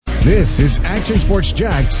This is Action Sports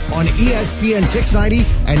Jax on ESPN 690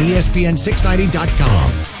 and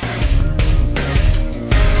ESPN690.com.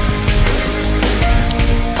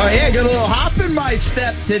 Oh, yeah, I got a little hop in my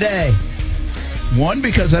step today. One,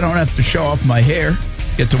 because I don't have to show off my hair,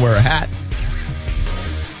 get to wear a hat.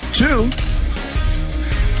 Two,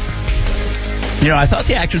 I thought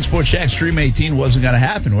the Action Sports Jax Stream 18 wasn't going to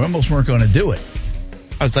happen. We almost weren't going to do it.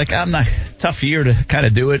 I was like, tough year to kind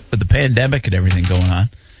of do it with the pandemic and everything going on.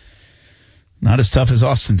 Not as tough as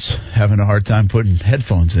Austen's having a hard time putting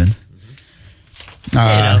headphones in.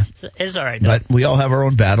 It's all right, though. But we all have our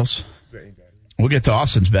own battles. We'll get to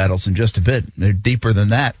Austen's battles in just a bit. They're deeper than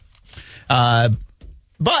that.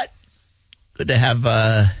 But good to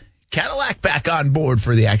have Cadillac back on board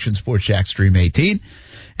for the Action Sports Jax Stream 18.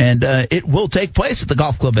 And it will take place at the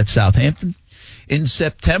Golf Club at Southampton in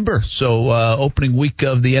September. So opening week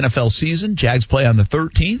of the NFL season, Jags play on the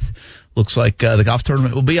 13th. Looks like the golf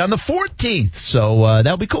tournament will be on the 14th. So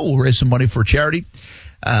that'll be cool. We'll raise some money for charity.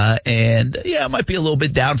 It might be a little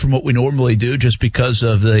bit down from what we normally do just because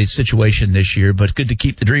of the situation this year. But good to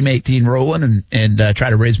keep the Dream 18 rolling and try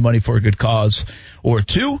to raise money for a good cause or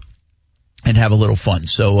two and have a little fun.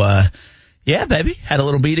 So, baby, had a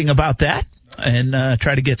little meeting about that and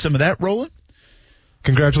try to get some of that rolling.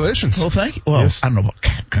 Congratulations. Well, thank you. Well, yes. I don't know about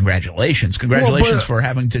congratulations. Congratulations for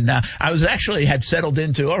having to now. I was had settled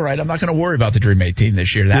into, all right, I'm not going to worry about the Dream 18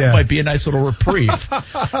 this year. That might be a nice little reprieve.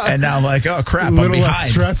 And now I'm like, oh, crap, I'm behind. A little less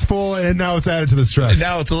stressful, and now it's added to the stress. And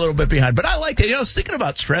now it's a little bit behind. But I like it. I was thinking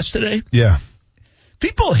about stress today. Yeah.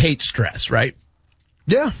 People hate stress, right?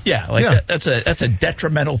 Yeah. Yeah, that's a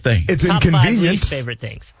detrimental thing. It's Top inconvenient. 5 least favorite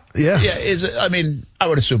things. Yeah. Yeah, I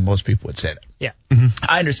would assume most people would say that. Yeah. Mm-hmm.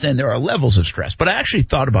 I understand there are levels of stress, but I actually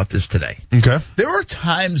thought about this today. Okay. There are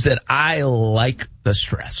times that I like the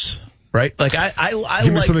stress, right? Like I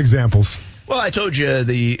Give me some examples. Well, I told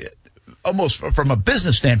you almost from a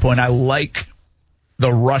business standpoint, I like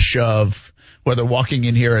the rush of whether walking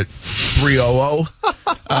in here at 3:00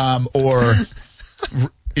 or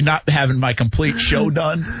not having my complete show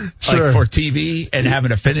done like for TV and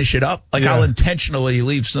having to finish it up. Like I'll intentionally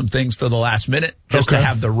leave some things to the last minute just to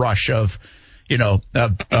have the rush of getting on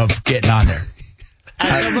there.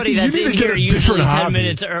 As somebody that's in here usually 10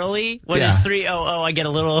 minutes early, when it's 3:00, I get a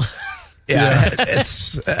little. Yeah,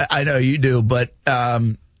 I know you do, but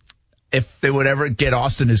if they would ever get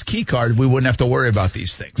Austen his key card, we wouldn't have to worry about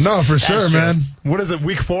these things. No, for sure, man. What is it,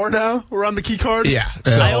 week 4 now? We're on the key card? Yeah.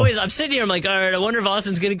 So. I'm sitting here, I'm like, all right, I wonder if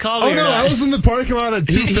Austin's going to call me or not. I was in the parking lot at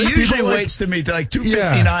 2:50. He usually waits to me to like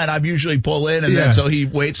 2:59. I'm usually pull in, and then so he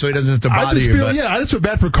waits so he doesn't have to bother you. I just feel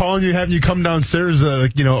bad for calling you, having you come downstairs,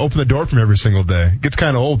 open the door for me every single day. It gets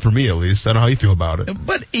kind of old for me, at least. I don't know how you feel about it.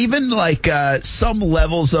 But even like some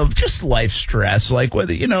levels of just life stress, like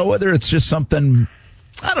whether it's just something,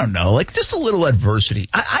 I don't know, like just a little adversity.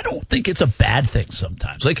 I don't think it's a bad thing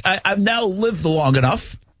sometimes. Like I've now lived long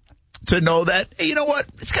enough to know that, hey, you know what,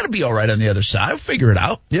 it's going to be all right on the other side. I'll figure it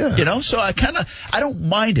out. Yeah. So I don't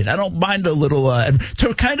mind it. I don't mind a little,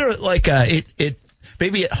 to kind of like it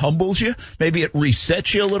maybe it humbles you. Maybe it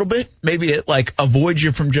resets you a little bit. Maybe it like avoids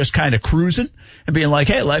you from just kind of cruising and being like,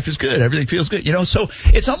 hey, life is good. Everything feels good. So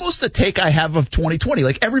it's almost the take I have of 2020.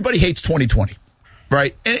 Like everybody hates 2020,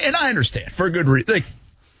 right? And I understand for a good reason. Like,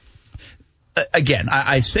 again,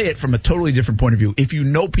 I say it from a totally different point of view. If you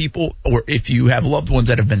know people or if you have loved ones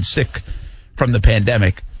that have been sick from the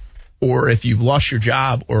pandemic or if you've lost your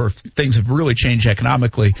job or if things have really changed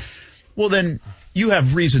economically, well, then you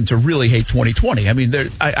have reason to really hate 2020. I mean,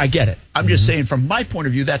 I get it. I'm just saying from my point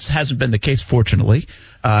of view, that hasn't been the case, fortunately,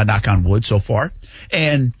 knock on wood so far.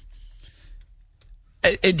 And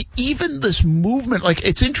even this movement, like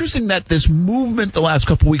it's interesting that this movement the last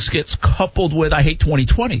couple of weeks gets coupled with I hate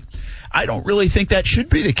 2020. I don't really think that should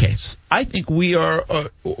be the case. I think we are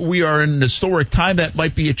in an historic time that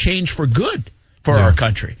might be a change for good for our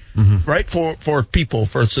country, right? For people,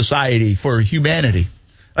 for society, for humanity.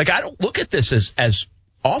 Like I don't look at this as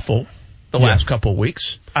awful the last couple of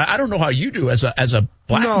weeks. I don't know how you do as a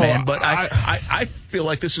black man, but I feel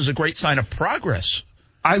like this is a great sign of progress.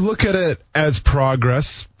 I look at it as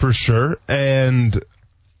progress for sure, and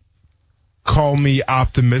call me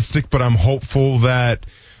optimistic, but I'm hopeful that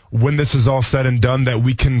when this is all said and done that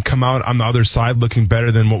we can come out on the other side looking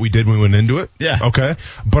better than what we did when we went into it. Yeah. Okay.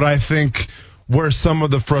 But I think where some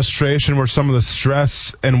of the frustration, where some of the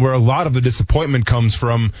stress, and where a lot of the disappointment comes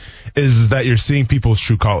from is that you're seeing people's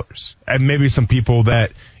true colors. And maybe some people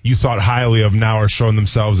that you thought highly of now are showing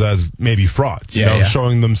themselves as maybe frauds,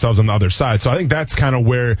 showing themselves on the other side. So I think that's kind of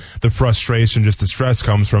where the frustration, just the stress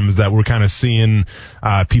comes from, is that we're kind of seeing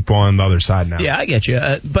people on the other side now. Yeah, I get you.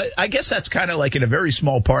 But I guess that's kind of like in a very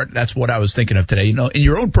small part, that's what I was thinking of today. In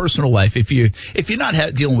your own personal life, if you're not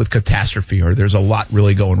dealing with catastrophe or there's a lot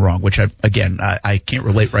really going wrong, which I can't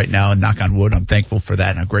relate right now, and knock on wood, I'm thankful for that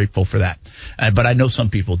and I'm grateful for that. But I know some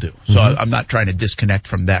people do. So I'm not trying to disconnect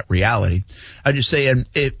from that reality. I just say, on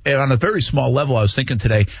a very small level, I was thinking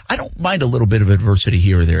today, I don't mind a little bit of adversity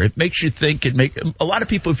here or there. It makes you think. A lot of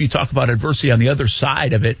people, if you talk about adversity on the other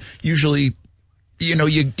side of it, usually,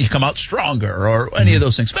 you come out stronger or any of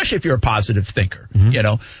those things, especially if you're a positive thinker,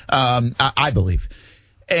 I believe.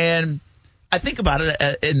 And I think about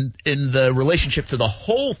it in the relationship to the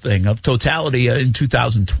whole thing of totality in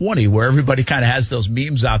 2020, where everybody kind of has those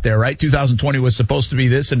memes out there, right? 2020 was supposed to be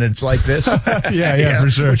this, and it's like this. For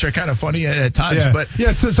sure. Which are kind of funny at times. Yeah. But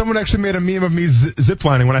so someone actually made a meme of me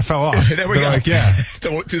ziplining when I fell off. There we go. Like,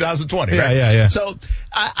 2020, right? Yeah. So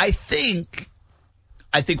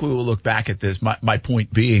I think we will look back at this. My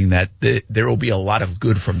point being that there will be a lot of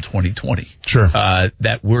good from 2020. Sure.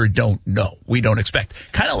 That we don't know. We don't expect.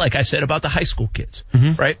 Kind of like I said about the high school kids,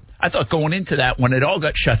 right? I thought going into that, when it all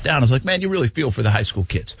got shut down, I was like, man, you really feel for the high school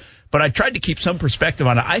kids. But I tried to keep some perspective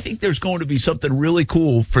on it. I think there's going to be something really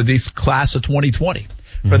cool for this class of 2020.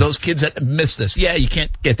 For those kids that miss this. Yeah, you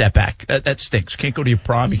can't get that back. That stinks. You can't go to your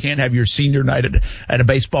prom. You can't have your senior night at a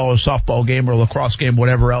baseball or softball game or a lacrosse game,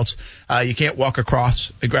 whatever else. You can't walk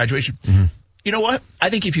across at graduation. You know what?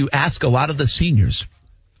 I think if you ask a lot of the seniors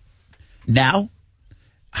now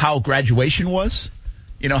how graduation was,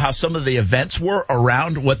 how some of the events were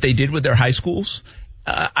around what they did with their high schools,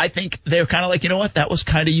 I think they're kind of like, you know what? That was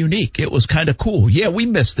kind of unique. It was kind of cool. Yeah, we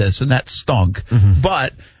missed this and that stunk.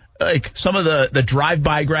 But like some of the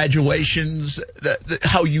drive-by graduations,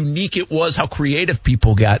 how unique it was, how creative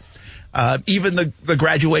people got, even the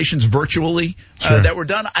graduations virtually that were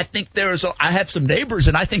done. I think I have some neighbors,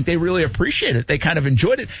 and I think they really appreciate it. They kind of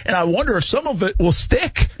enjoyed it, and I wonder if some of it will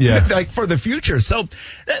stick, like for the future. So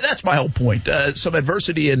that's my whole point. Some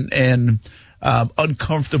adversity and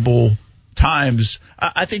uncomfortable times,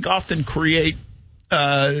 I think, often create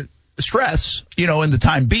stress, in the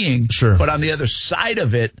time being. Sure. But on the other side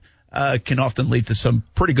of it, can often lead to some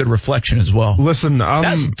pretty good reflection as well. Listen,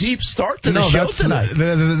 that's a deep start to the show tonight.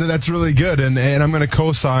 That's really good, and I'm going to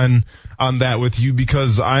co-sign on that with you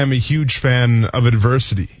because I am a huge fan of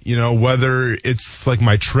adversity. Whether it's like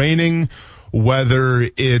my training, whether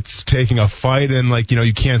it's taking a fight and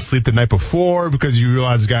you can't sleep the night before because you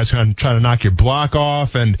realize the guy's trying to knock your block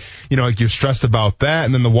off, and you're stressed about that,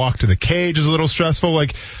 and then the walk to the cage is a little stressful.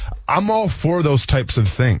 I'm all for those types of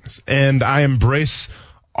things, and I embrace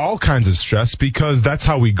all kinds of stress because that's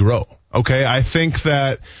how we grow. Okay. I think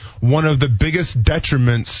that one of the biggest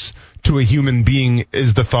detriments to a human being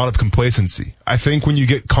is the thought of complacency. I think when you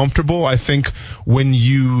get comfortable, I think when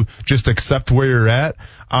you just accept where you're at,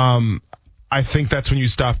 I think that's when you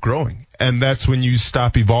stop growing, and that's when you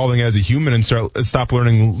stop evolving as a human and stop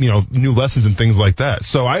learning, new lessons and things like that.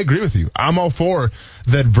 So I agree with you. I'm all for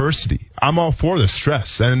the adversity. I'm all for the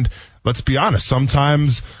stress, and let's be honest,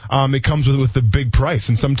 sometimes it comes with a big price,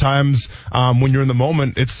 and sometimes when you're in the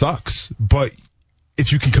moment, it sucks. But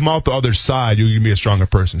if you can come out the other side, you're going to be a stronger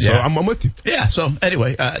person. So I'm with you. Yeah, so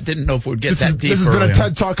anyway, didn't know if we'd get that deep. This has been a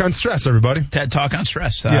TED Talk on stress, everybody. TED Talk on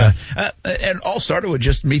stress. Yeah. And all started with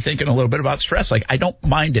just me thinking a little bit about stress. I don't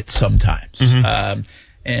mind it sometimes.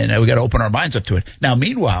 And we got to open our minds up to it. Now,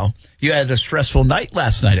 meanwhile, you had a stressful night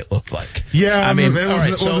last night, it looked like. Yeah, it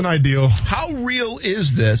wasn't ideal. How real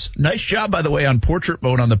is this? Nice job, by the way, on portrait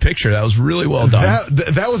mode on the picture. That was really well done.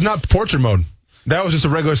 That was not portrait mode. That was just a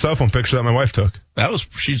regular cell phone picture that my wife took.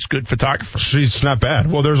 She's a good photographer. She's not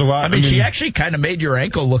bad. Well, there's a lot. I mean, she actually kind of made your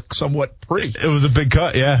ankle look somewhat pretty. It was a big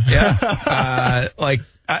cut, yeah. Yeah.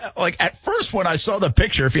 At first when I saw the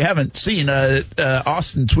picture, if you haven't seen,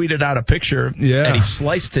 Austen tweeted out a picture and he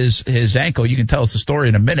sliced his ankle. You can tell us the story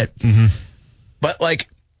in a minute. But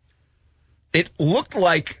it looked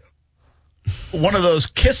like one of those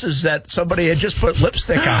kisses that somebody had just put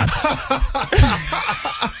lipstick on.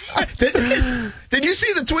 Did you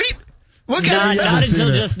see the tweet? Look at it. Not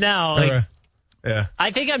until just now. Yeah.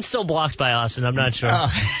 I think I'm still blocked by Austen. I'm not sure.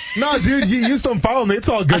 No, dude, you just don't follow me. It's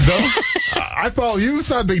all good, though. I follow you. It's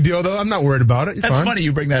not a big deal, though. I'm not worried about it. That's funny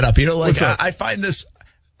you bring that up. I find this,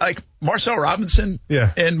 Marcel Robinson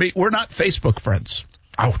and me, we're not Facebook friends.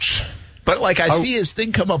 Ouch. But I see his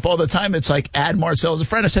thing come up all the time. It's add Marcel as a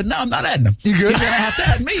friend. I said, no, I'm not adding him. You good? He's going to have to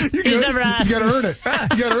add me. He's never asked. You got to earn it.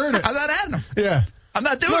 You got to earn it. I'm not adding him. Yeah. I'm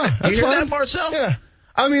not doing it. That's you hear fine. that, Marcel? Yeah.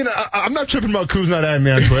 I mean, I'm not tripping about Kuz not adding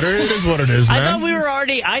me on Twitter. It is what it is, man.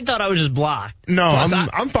 I thought I was just blocked. No,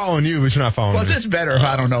 I'm following you, but you're not following me. Plus, it's better if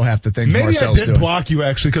I don't know half the things Maybe Marcel's I did block you,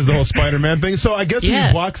 actually, because the whole Spider-Man thing. So I guess when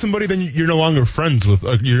you block somebody, then you're no longer friends with,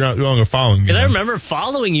 you're no longer following me. Because I remember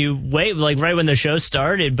following you right when the show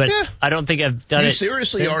started, but I don't think I've done it. You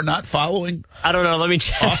seriously are not following? I don't know. Let me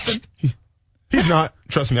check. Austen? He's not.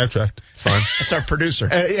 Trust me, I've checked. It's fine. That's our producer.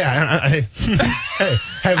 Hey,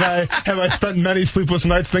 have I spent many sleepless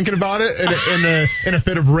nights thinking about it in a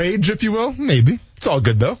fit of rage, if you will? Maybe. It's all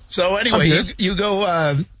good though. So anyway, you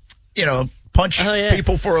go, punch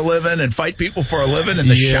people for a living and fight people for a living, and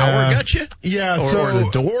the shower got you? Yeah. Or the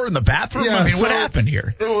door in the bathroom? Yeah, I mean, what happened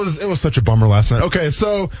here? It was such a bummer last night. Okay,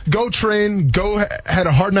 so had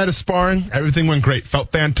a hard night of sparring. Everything went great.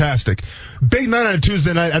 Felt fantastic. Big night on a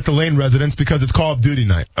Tuesday night at the Lane residence because it's Call of Duty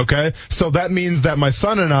night, okay? So that means that my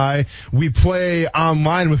son and we play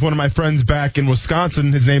online with one of my friends back in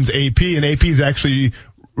Wisconsin. His name's AP, and AP is actually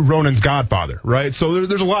Ronan's godfather, right? So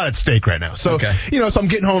there's a lot at stake right now. So, so I'm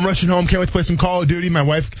getting home, rushing home, can't wait to play some Call of Duty. My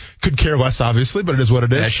wife could care less, obviously, but it is what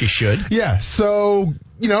it is. Yeah, she should. Yeah, so,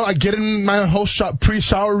 I get in my whole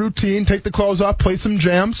pre-shower routine, take the clothes off, play some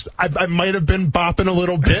jams. I might have been bopping a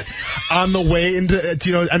little bit on the way into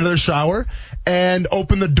the shower, and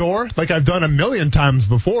open the door like I've done a million times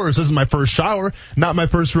before. This isn't my first shower, not my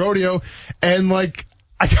first rodeo, and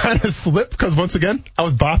I kind of slipped because, once again, I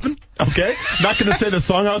was bopping, okay? Not going to say the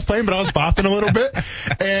song I was playing, but I was bopping a little bit.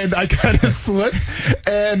 And I kind of slipped,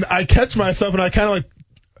 and I catch myself, and I kind of,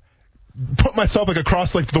 put myself,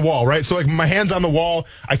 across, the wall, right? So, my hand's on the wall,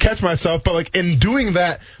 I catch myself, but, in doing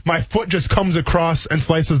that, my foot just comes across and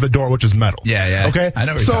slices the door, which is metal. Yeah. Okay? I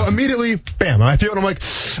know what so, you're immediately, bam, I feel it, I'm like,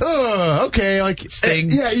 oh, okay,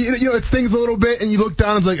 stings. Yeah, it stings a little bit, and you look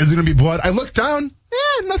down, it's like, is it going to be blood? I look down.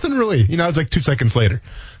 Yeah, nothing really. It's 2 seconds later.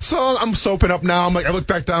 So I'm soaping up now. I look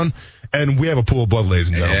back down, and we have a pool of blood, ladies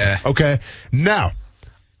and gentlemen. Yeah. Okay? Now,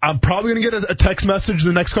 I'm probably going to get a text message in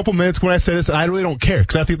the next couple minutes when I say this, and I really don't care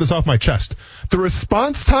because I have to get this off my chest. The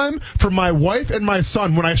response time for my wife and my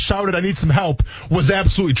son when I shouted I need some help was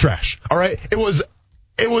absolutely trash. All right? It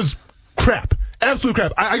was crap. Absolute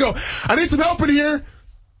crap. I go, I need some help in here.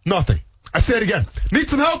 Nothing. I say it again. Need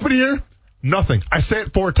some help in here. Nothing. I say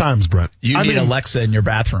it 4 times, Brent. You need Alexa in your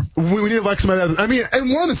bathroom. We need Alexa in my bathroom. And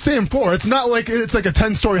we're on the same floor. It's not like it's like a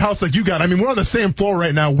 10-story house like you got. We're on the same floor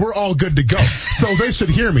right now. We're all good to go. So they should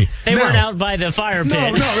hear me. They weren't out by the fire pit.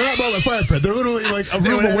 No, they're not by the fire pit. They're literally a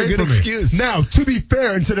room away from excuse. me. Now, to be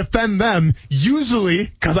fair and to defend them, usually,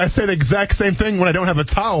 because I say the exact same thing when I don't have a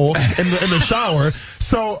towel in the shower,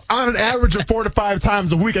 so on an average of 4 to 5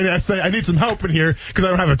 times a week, I say I need some help in here because I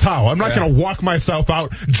don't have a towel. I'm not going to walk myself out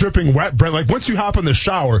dripping wet, Brent. Once you hop in the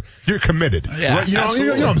shower, you're committed. Yeah, right? You know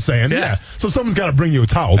what I'm saying? Yeah. So someone's got to bring you a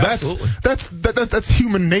towel. Absolutely. That's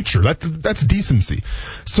human nature. That's decency.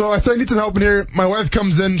 So I say I need some help in here. My wife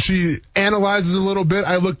comes in. She analyzes a little bit.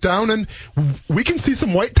 I look down, and we can see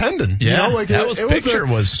some white tendon. Yeah,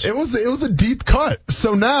 it was a deep cut.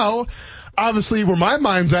 So now, obviously, where my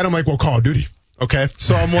mind's at, I'm like, well, Call of Duty. Okay,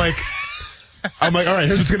 so I'm like, all right,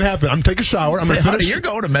 here's what's going to happen. I'm going to take a shower. I'm going to finish. You're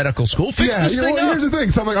going to medical school. Fix this thing up. Here's the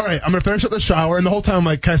thing. So I'm like, all right, I'm going to finish up the shower. And the whole time I'm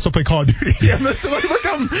like, can I still play Call of Duty? Yeah, I'm a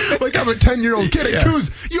 10-year-old kid. Yeah.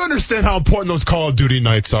 Kuz, you understand how important those Call of Duty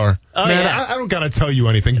nights are. Oh, man, yeah. I don't got to tell you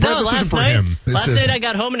anything. No, this isn't for him. Last night I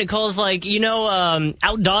got home and it calls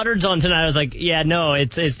Outdoddered's on tonight. I was like, yeah, no,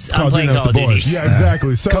 it's I'm playing Call of Duty. Yeah,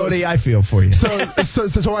 exactly. So, Cody, I feel for you. So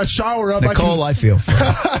I shower up. Nicole, I feel for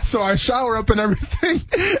you. So I shower up and everything,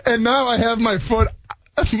 and now I have my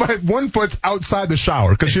one foot's outside the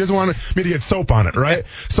shower because she doesn't want me to get soap on it, right?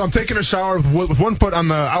 So I'm taking a shower with one foot on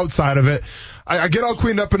the outside of it. I get all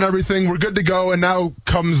cleaned up and everything. We're good to go, and now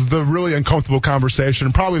comes the really uncomfortable conversation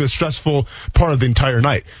and probably the stressful part of the entire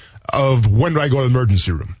night of when do I go to the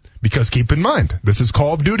emergency room? Because keep in mind, this is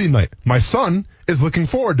Call of Duty night. My son is looking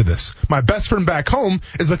forward to this. My best friend back home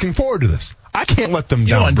is looking forward to this. I can't let them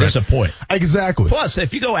down. You don't disappoint. Exactly. Plus,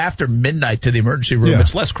 if you go after midnight to the emergency room,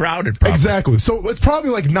 it's less crowded, probably. Exactly. So it's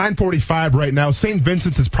probably 9:45 right now. St.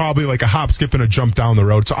 Vincent's is probably a hop, skip, and a jump down the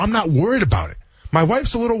road. So I'm not worried about it. My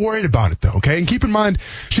wife's a little worried about it, though, okay? And keep in mind,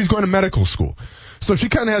 she's going to medical school. So she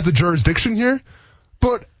kind of has the jurisdiction here.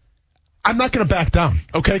 But I'm not going to back down,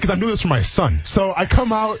 okay? Because I'm doing this for my son. So I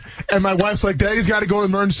come out, and my wife's like, Daddy's got to go to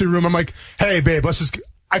the emergency room. I'm like, hey, babe,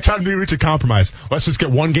 I try to reach a compromise. Let's just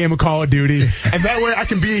get one game of Call of Duty. And that way I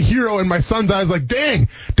can be a hero in my son's eyes like, dang,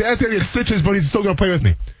 Dad's going to get stitches, but he's still going to play with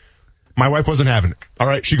me. My wife wasn't having it, all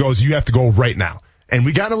right? She goes, you have to go right now. And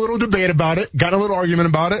we got in a little debate about it, got in a little argument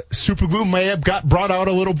about it. Super glue may have got brought out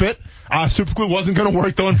a little bit. Super glue wasn't going to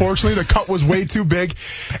work, though, unfortunately. The cut was way too big.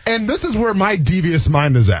 And this is where my devious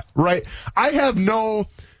mind is at, right? I have no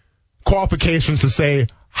qualifications to say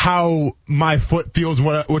how my foot feels,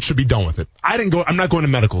 what should be done with it. I'm not going to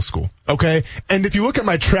medical school, okay? And if you look at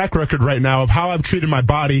my track record right now of how I've treated my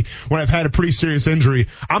body when I've had a pretty serious injury,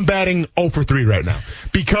 I'm batting 0 for 3 right now.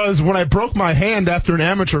 Because when I broke my hand after an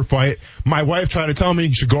amateur fight, my wife tried to tell me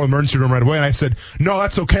you should go to the emergency room right away. And I said, no,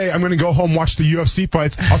 that's okay. I'm going to go home, watch the UFC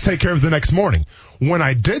fights. I'll take care of it the next morning. When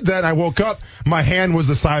I did that, I woke up, my hand was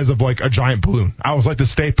the size of like a giant balloon. I was like the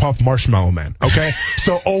Stay Puft Marshmallow Man, okay?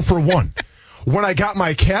 So 0 for 1. When I got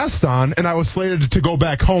my cast on and I was slated to go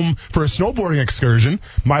back home for a snowboarding excursion,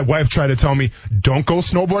 my wife tried to tell me, don't go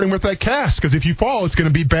snowboarding with that cast, because if you fall, it's going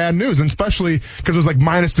to be bad news, and especially because it was like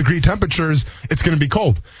 -degree temperatures, it's going to be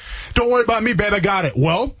cold. Don't worry about me, babe, I got it.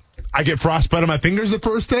 Well, I get frostbite on my fingers the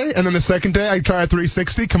first day, and then the second day I try a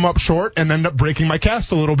 360, come up short, and end up breaking my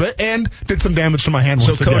cast a little bit, and did some damage to my hand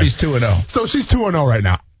once again. So Cody's 2-0. So she's 2-0 right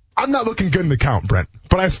now. I'm not looking good in the count, Brent,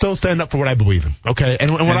 but I still stand up for what I believe in, okay?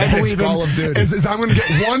 And what I believe in is I'm going to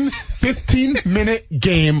get one 15-minute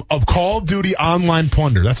game of Call of Duty online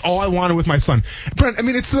plunder. That's all I wanted with my son. Brent, I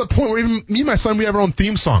mean, it's to the point where even me and my son, we have our own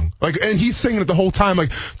theme song. Like, and he's singing it the whole time,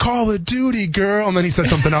 like, Call of Duty, girl. And then he says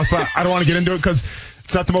something else, but I don't want to get into it because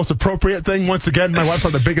it's not the most appropriate thing. Once again, my wife's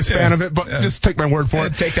not the biggest fan of it, but just take my word for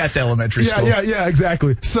it. Take that to elementary school. Yeah,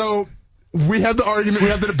 exactly. So we had the argument, we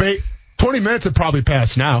had the debate. 20 minutes have probably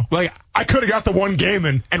passed now. Like, I could have got the one game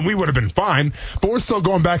and we would have been fine, but we're still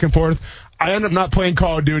going back and forth. I end up not playing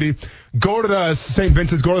Call of Duty, go to the St.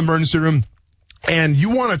 Vincent's, go to the emergency room, and you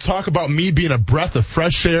want to talk about me being a breath of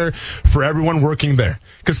fresh air for everyone working there.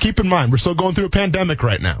 Because keep in mind, we're still going through a pandemic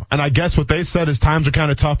right now. And I guess what they said is times are kind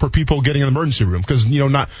of tough for people getting in the emergency room because,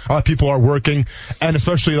 not a lot of people are working. And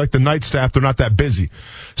especially like the night staff, they're not that busy.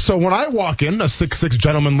 So when I walk in, a 6'6"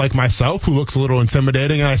 gentleman like myself who looks a little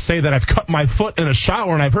intimidating, and I say that I've cut my foot in a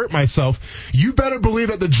shower and I've hurt myself, you better believe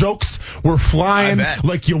that the jokes were flying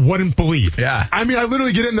like you wouldn't believe. Yeah. I mean, I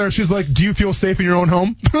literally get in there. She's like, do you feel safe in your own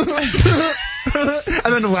home?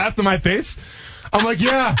 And then laughed in my face. I'm like,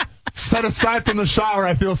 yeah, set aside from the shower,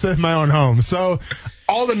 I feel safe in my own home. So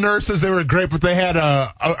all the nurses, they were great, but they had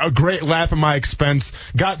a great laugh at my expense.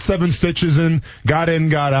 Got 7 stitches in, got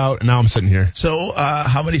out, and now I'm sitting here. So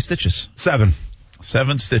how many stitches? 7.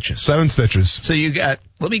 7 stitches. 7 stitches. So you got,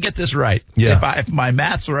 let me get this right. Yeah. If my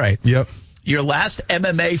math's right. Yep. Your last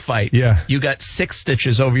MMA fight, you got 6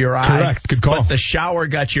 stitches over your eye. Correct. Good call. But the shower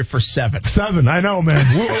got you for 7. 7. I know, man.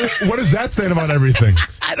 What is that saying about everything?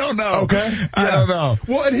 I don't know. Okay. Yeah. I don't know.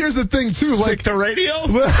 Well, and here's the thing, too. Sick to radio?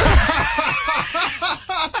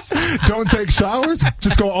 Don't take showers.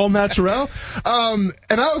 Just go all natural. And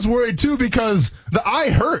I was worried, too, because the eye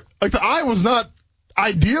hurt. Like, the eye was not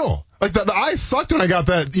ideal. Like, the eye sucked when I got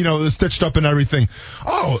that, stitched up and everything.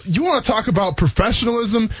 Oh, you want to talk about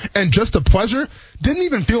professionalism and just a pleasure? Didn't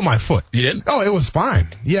even feel my foot. You didn't? Oh, it was fine.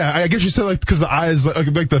 Yeah, I guess you said, because the eyes,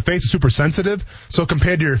 like the face is super sensitive. So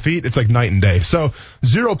compared to your feet, it's like night and day. So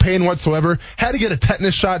 0 pain whatsoever. Had to get a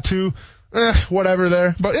tetanus shot, too. Whatever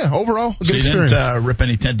there. But, yeah, overall, a good experience. You didn't rip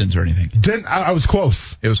any tendons or anything? I was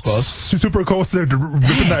close. It was close? Super close to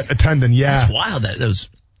ripping that tendon, yeah. That's wild. That was...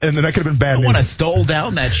 And then that could have been bad news. I want to dole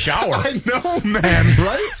down that shower. I know, man,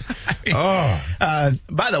 right?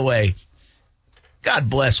 By the way, God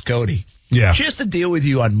bless Cody. Yeah. She has to deal with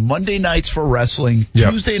you on Monday nights for wrestling,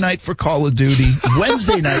 Tuesday night for Call of Duty,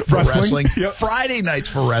 Wednesday night for wrestling, Friday nights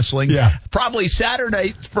for wrestling, probably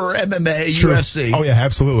Saturday for MMA, True. UFC. Oh, yeah,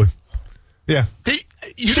 absolutely. Yeah.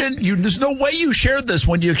 There's no way you shared this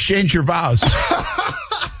when you exchanged your vows.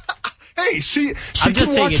 Hey, she I'm can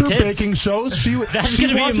just watch her tips. Baking shows. That's going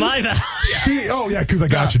to be in my vow. Because I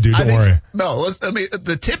got you, dude. Don't worry. No,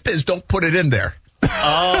 the tip is don't put it in there.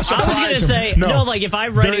 I was going to say, like if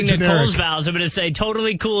I'm writing Nicole's vows, I'm going to say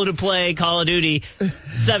totally cool to play Call of Duty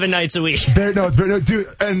 7 nights a week. Dude,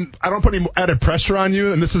 and I don't put any added pressure on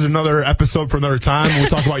you, and this is another episode for another time. We'll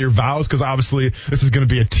talk about your vows, because obviously this is going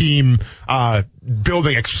to be a team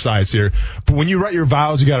building exercise here. But when you write your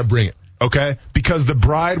vows, you got to bring it. Okay? Because the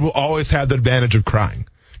bride will always have the advantage of crying.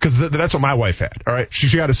 Because that's what my wife had, all right?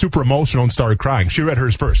 She got super emotional and started crying. She read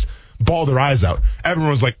hers first. Bawled her eyes out.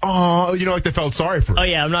 Everyone was like, oh, like they felt sorry for her. Oh,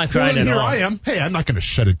 yeah, I'm not crying at all. Here I am. Hey, I'm not going to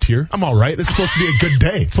shed a tear. I'm all right. This is supposed to be a good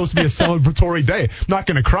day. It's supposed to be a celebratory day. I'm not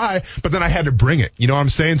going to cry, but then I had to bring it. You know what I'm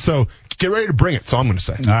saying? So get ready to bring it. That's all I'm going to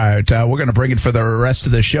say. All right, we're going to bring it for the rest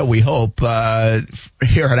of the show, we hope,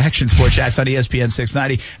 here at Action Sports Jacks on ESPN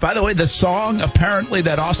 690. By the way, the song apparently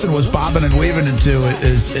that Austen was bobbing and weaving into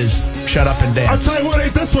is Shut Up and Dance. I'll tell you what,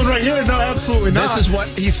 ain't this one right here? No, absolutely not. This is what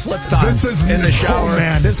he slipped on in the shower. Oh,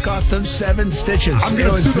 man. This cost him 7 stitches. I'm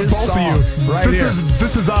going to sue the both of you. Right here.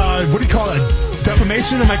 This is what do you call it?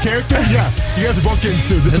 Defamation of my character? Yeah, you guys are both getting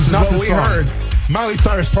sued. This is not what the we song. heard. Miley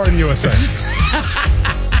Cyrus, Part in USA.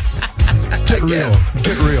 Get real.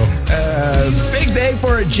 Get real. Big day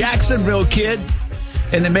for a Jacksonville kid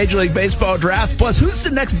in the Major League Baseball draft. Plus, who's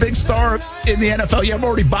the next big star in the NFL? You have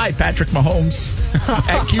already bought Patrick Mahomes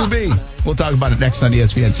at QB. We'll talk about it next on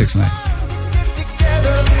ESPN 690.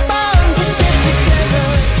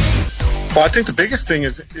 Well, I think the biggest thing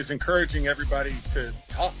is encouraging everybody to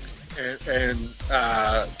talk and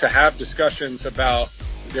to have discussions about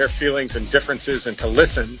their feelings and differences and to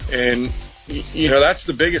listen. And, that's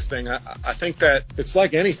the biggest thing. I think that it's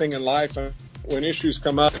like anything in life. When issues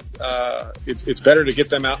come up, it's better to get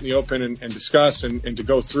them out in the open and discuss and to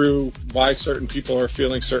go through why certain people are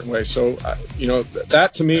feeling certain ways. So,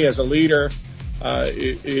 that to me as a leader,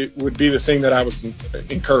 it would be the thing that I would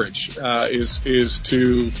encourage is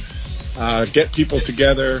to get people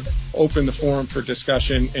together, open the forum for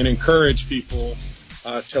discussion, and encourage people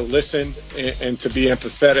to listen and to be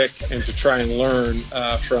empathetic and to try and learn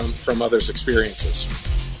from others' experiences.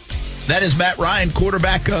 That is Matt Ryan,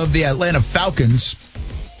 quarterback of the Atlanta Falcons,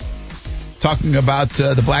 talking about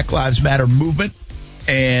the Black Lives Matter movement.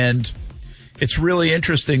 And it's really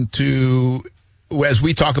interesting as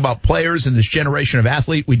we talk about players and this generation of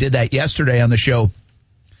athlete, we did that yesterday on the show.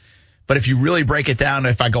 But if you really break it down,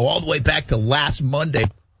 if I go all the way back to last Monday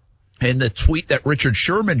and the tweet that Richard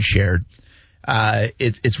Sherman shared,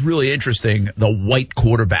 it's really interesting. The white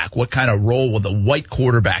quarterback. What kind of role will the white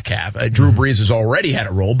quarterback have? Drew Brees has already had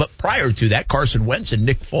a role, but prior to that, Carson Wentz and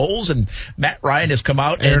Nick Foles and Matt Ryan has come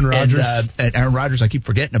out. Aaron Rodgers. And Aaron Rodgers, I keep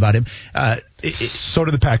forgetting about him. So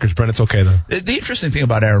do the Packers, Brent. It's okay, though. The interesting thing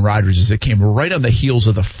about Aaron Rodgers is it came right on the heels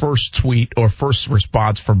of the first tweet or first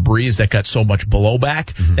response from Brees that got so much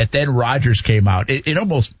blowback that then Rodgers came out. It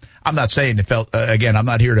almost, I'm not saying it felt, again, I'm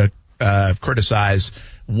not here to criticize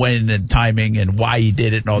when and timing and why he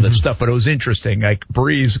did it and all that stuff, but it was interesting. Like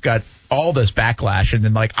Brees got all this backlash, and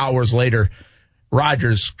then like hours later,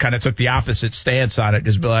 Rodgers kind of took the opposite stance on it,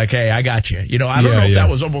 just be like, "Hey, I got you." I don't know if that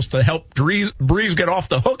was almost to help Brees get off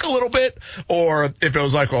the hook a little bit, or if it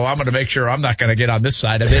was like, "Well, I'm going to make sure I'm not going to get on this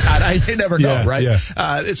side of it." I never know, right?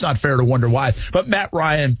 Yeah. It's not fair to wonder why. But Matt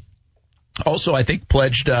Ryan also, I think,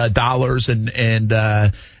 pledged dollars and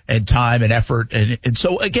time and effort, and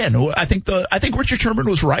so again, I think Richard Sherman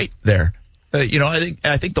was right there.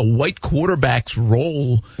 I think the white quarterback's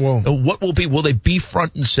role, what will they be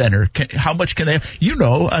front and center? How much can they?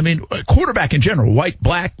 Quarterback in general, white,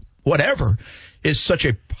 black, whatever, is such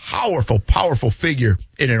a powerful figure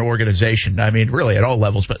in an organization. I mean, really at all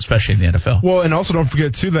levels, but especially in the NFL. Well, and also don't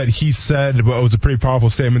forget too that he said, well, it was a pretty powerful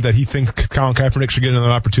statement that he thinks Colin Kaepernick should get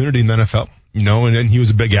another opportunity in the NFL. And he was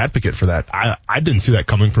a big advocate for that. I didn't see that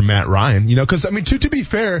coming from Matt Ryan, because, to be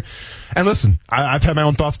fair, and listen, I've had my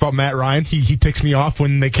own thoughts about Matt Ryan. He ticks me off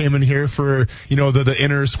when they came in here for, the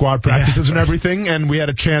inner squad practices and everything, and we had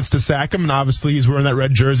a chance to sack him, and obviously he's wearing that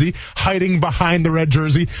red jersey, hiding behind the red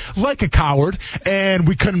jersey like a coward, and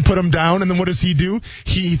we couldn't put him down, and then what does he do?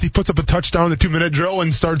 He puts up a touchdown in the 2-minute drill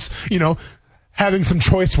and starts, having some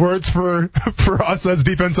choice words for us as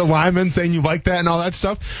defensive linemen, saying you like that and all that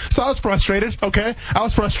stuff. So I was frustrated, okay? I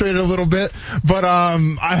was frustrated a little bit, but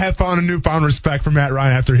I have found a newfound respect for Matt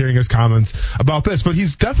Ryan after hearing his comments about this. But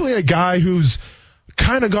he's definitely a guy who's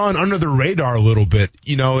kind of gone under the radar a little bit,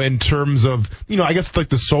 in terms of, I guess like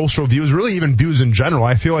the social views, really even views in general.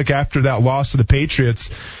 I feel like after that loss to the Patriots,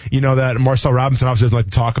 that Marcel Robinson obviously doesn't like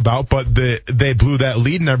to talk about, but they blew that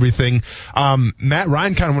lead and everything. Matt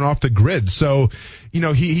Ryan kind of went off the grid. So,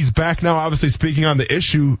 he's back now, obviously speaking on the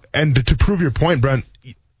issue. And to prove your point, Brent,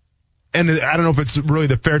 and I don't know if it's really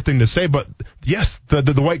the fair thing to say, but yes,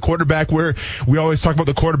 the white quarterback, where we always talk about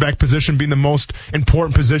the quarterback position being the most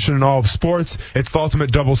important position in all of sports. It's the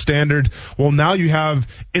ultimate double standard. Well, now you have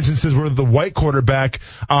instances where the white quarterback,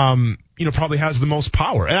 probably has the most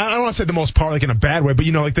power. And I don't want to say the most power like in a bad way, but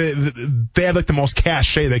they have like the most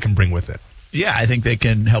cachet they can bring with it. Yeah, I think they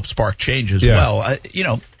can help spark change as well.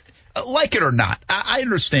 Like it or not, I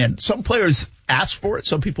understand some players ask for it.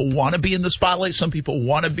 Some people want to be in the spotlight. Some people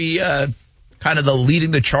want to be kind of the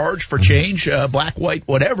leading the charge for change, black, white,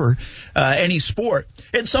 whatever, any sport.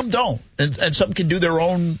 And some don't. And some can do their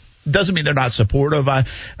own. Doesn't mean they're not supportive. I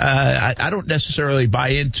don't necessarily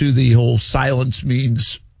buy into the whole silence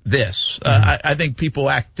means this. I think people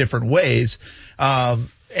act different ways. And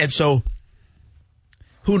so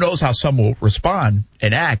who knows how some will respond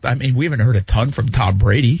and act. I mean, we haven't heard a ton from Tom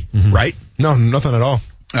Brady, right? No, nothing at all.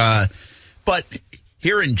 But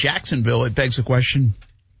here in Jacksonville, it begs the question,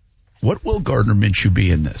 what will Gardner Minshew be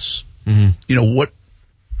in this?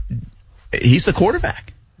 He's the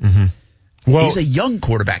quarterback. Well, he's a young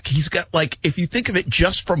quarterback. He's got, if you think of it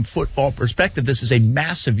just from football perspective, this is a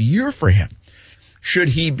massive year for him. Should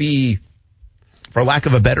he be, for lack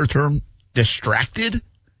of a better term, distracted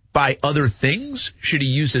by other things? Should he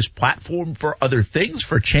use his platform for other things,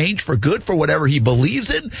 for change, for good, for whatever he believes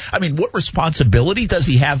in? I mean, what responsibility does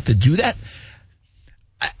he have to do that?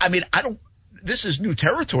 This is new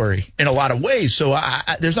territory in a lot of ways. So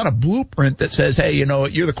there's not a blueprint that says, hey,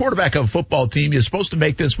 you're the quarterback of a football team. You're supposed to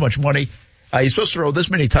make this much money. You're supposed to throw this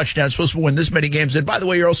many touchdowns, supposed to win this many games. And by the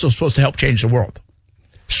way, you're also supposed to help change the world.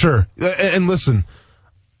 Sure. And listen,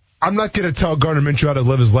 I'm not going to tell Gardner Minshew how to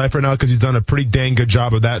live his life right now because he's done a pretty dang good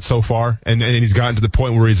job of that so far. And he's gotten to the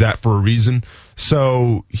point where he's at for a reason.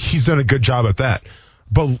 So he's done a good job at that.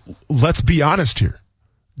 But let's be honest here.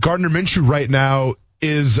 Gardner Minshew right now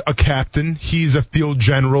is a captain. He's a field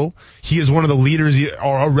general. He is one of the leaders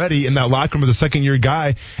already in that locker room as a second-year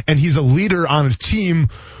guy. And he's a leader on a team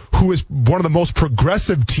who is one of the most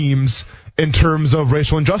progressive teams in terms of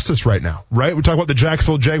racial injustice right now, right? We talk about the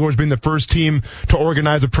Jacksonville Jaguars being the first team to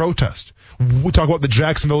organize a protest. We talk about the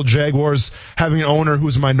Jacksonville Jaguars having an owner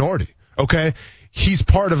who's a minority, okay? He's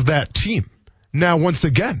part of that team. Now, once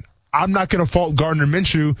again, I'm not going to fault Gardner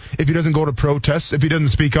Minshew if he doesn't go to protests, if he doesn't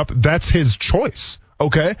speak up. That's his choice,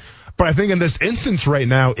 okay? But I think in this instance right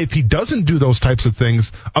now, if he doesn't do those types of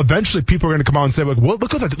things, eventually people are going to come out and say, well,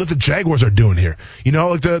 look what the Jaguars are doing here.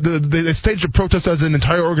 They staged a protest as an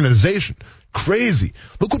entire organization. Crazy.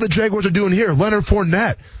 Look what the Jaguars are doing here. Leonard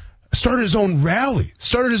Fournette started his own rally,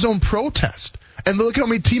 started his own protest. And look at how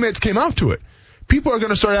many teammates came out to it. People are going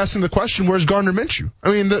to start asking the question, where's Gardner Minshew?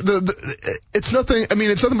 I mean, it's nothing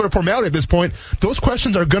but a formality at this point. Those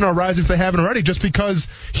questions are going to arise if they haven't already, just because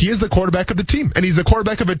he is the quarterback of the team, and he's the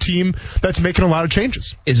quarterback of a team that's making a lot of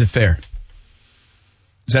changes. Is it fair?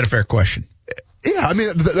 Is that a fair question? Yeah, I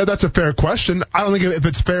mean, that's a fair question. I don't think if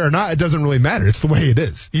it's fair or not, it doesn't really matter. It's the way it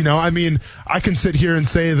is. I can sit here and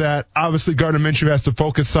say that obviously Gardner Minshew has to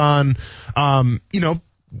focus on,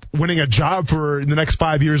 winning a job for the next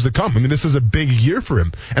 5 years to come. I mean, this is a big year for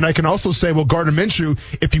him. And I can also say, well, Gardner Minshew,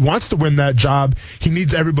 if he wants to win that job, he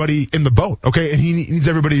needs everybody in the boat, okay? And he needs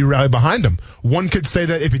everybody to rally behind him. One could say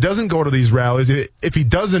that if he doesn't go to these rallies, if he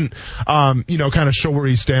doesn't, kind of show where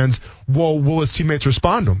he stands, well, will his teammates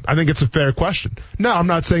respond to him? I think it's a fair question. No, I'm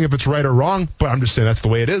not saying if it's right or wrong, but I'm just saying that's the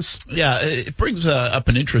way it is. Yeah, it brings up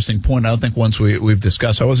an interesting point. I don't think once we've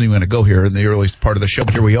discussed, I wasn't even going to go here in the earliest part of the show,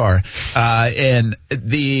 but here we are. And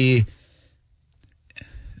maybe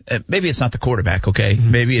it's not the quarterback, okay?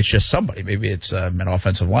 Mm-hmm. Maybe it's just somebody. Maybe it's an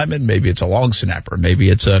offensive lineman. Maybe it's a long snapper. Maybe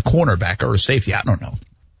it's a cornerback or a safety. I don't know.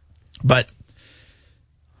 But,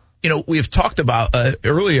 we've talked about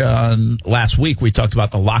earlier on last week, we talked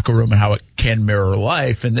about the locker room and how it can mirror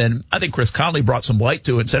life. And then I think Chris Conley brought some light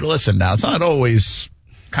to it and said, listen, now it's not always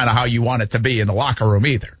kind of how you want it to be in the locker room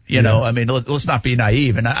either. You know, I mean, let's not be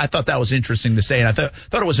naive. And I thought that was interesting to say. And I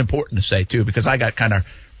thought it was important to say, too, because I got kind of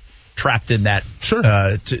trapped in that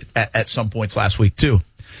at some points last week, too.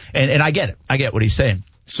 And I get it. I get what he's saying.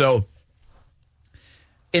 So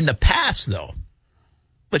in the past, though,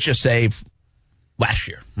 let's just say last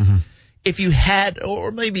year, if you had,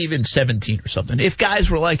 or maybe even 17 or something, if guys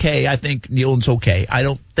were like, hey, I think Nealon's okay, I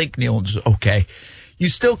don't think Nealon's okay, you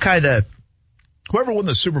still kind of, whoever won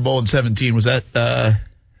the Super Bowl in 17, was that the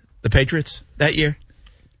Patriots that year?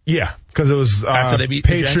 Yeah, because it was after they beat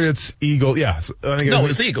Patriots, Eagles. Yeah, I think it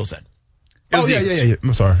was the Eagles then. Yeah.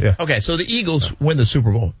 I'm sorry. Yeah. Okay, so the Eagles win the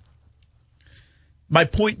Super Bowl. My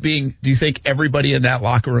point being, do you think everybody in that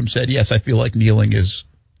locker room said, yes, I feel like kneeling is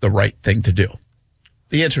the right thing to do?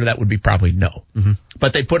 The answer to that would be probably no.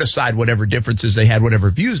 But they put aside whatever differences they had, whatever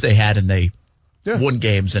views they had, and they won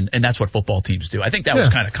games, and that's what football teams do. I think that was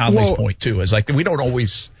kind of Conley's point, too, is like we don't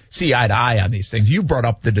always see eye to eye on these things. You brought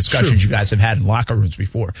up the discussions you guys have had in locker rooms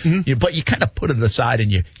before, but you kind of put it aside,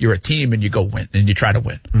 and you're a team, and you go win, and you try to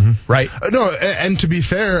win, right? No, and to be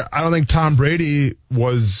fair, I don't think Tom Brady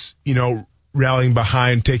was, rallying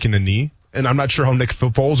behind taking a knee. And I'm not sure how Nick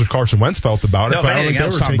Foles or Carson Wentz felt about it. No, but I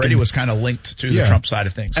don't think Tom Brady was kind of linked to the Trump side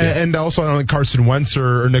of things. Yeah. And also, I don't think Carson Wentz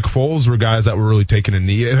or Nick Foles were guys that were really taking a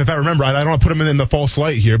knee. If I remember, I don't want to put them in the false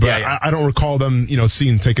light here, but I don't recall them,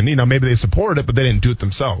 seeing take a knee. Now, maybe they supported it, but they didn't do it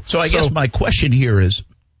themselves. So I guess my question here is,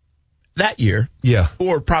 that year,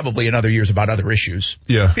 or probably in other years about other issues,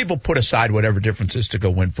 people put aside whatever differences to go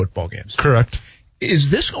win football games. Correct.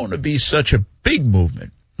 Is this going to be such a big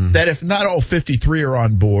movement that if not all 53 are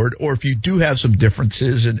on board, or if you do have some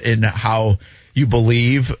differences in how you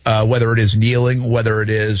believe, whether it is kneeling, whether it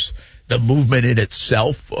is the movement in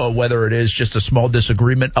itself, whether it is just a small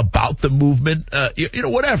disagreement about the movement,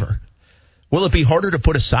 whatever, will it be harder to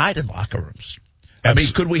put aside in locker rooms? I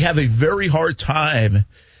mean, could we have a very hard time?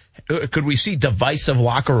 Could we see divisive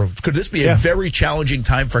locker rooms? Could this be a very challenging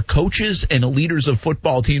time for coaches and leaders of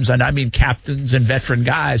football teams, and I mean captains and veteran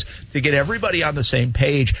guys, to get everybody on the same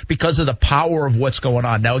page because of the power of what's going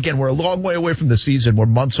on? Now, again, we're a long way away from the season. We're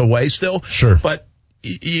months away still. Sure. But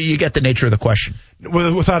you get the nature of the question.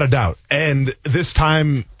 Without a doubt. And this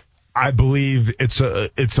time, I believe it's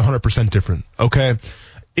 100% different, okay?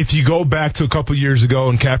 If you go back to a couple years ago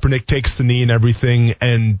and Kaepernick takes the knee and everything,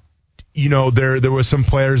 and there were some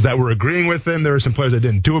players that were agreeing with him. There were some players that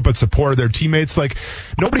didn't do it but supported their teammates. Like,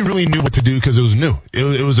 nobody really knew what to do because it was new.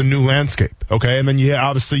 It was a new landscape, okay? And then you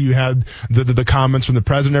had the comments from the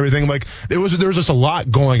president and everything. Like, there was just a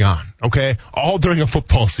lot going on, okay? All during a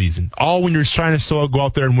football season. All when you're trying to still go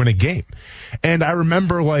out there and win a game. And I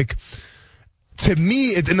remember, like, to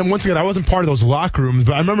me, and then once again, I wasn't part of those locker rooms,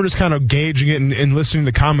 but I remember just kind of gauging it and listening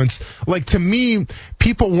to comments. Like, to me,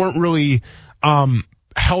 people weren't really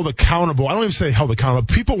held accountable. I don't even say held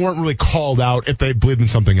accountable. People weren't really called out if they believed in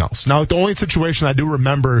something else. Now, the only situation I do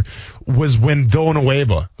remember was when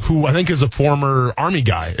Villanueva, who I think is a former Army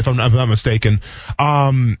guy, if I'm not mistaken,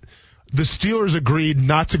 the Steelers agreed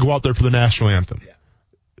not to go out there for the national anthem.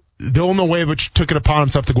 Villanueva took it upon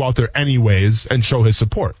himself to go out there anyways and show his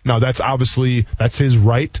support. Now, that's his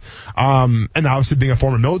right. And obviously being a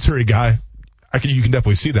former military guy, you can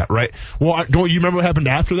definitely see that, right? Well, don't you remember what happened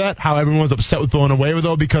after that? How everyone was upset with Villanueva,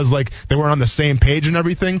 though, because, like, they weren't on the same page and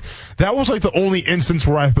everything? That was, like, the only instance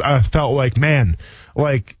where I felt like, man,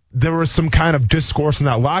 like, there was some kind of discourse in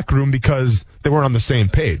that locker room because they weren't on the same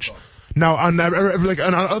page. Now, on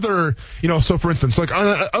other, so for instance, like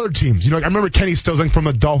on other teams, like I remember Kenny Stills from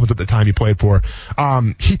the Dolphins at the time he played for.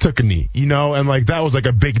 He took a knee, and like that was like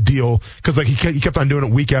a big deal because like he kept on doing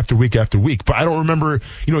it week after week after week. But I don't remember,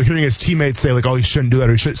 hearing his teammates say like, oh, he shouldn't do that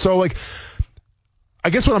or he should. So like, I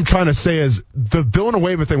guess what I'm trying to say is the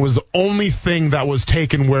Villanueva thing was the only thing that was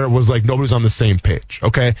taken where it was like nobody's on the same page.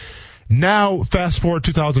 Okay. Now, fast forward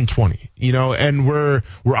 2020, and we're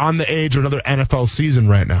on the edge of another NFL season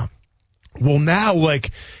right now. Well, now,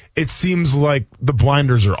 like, it seems like the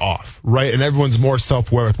blinders are off, right? And everyone's more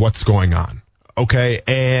self-aware with what's going on, okay?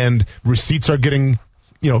 And receipts are getting,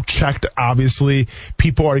 checked, obviously.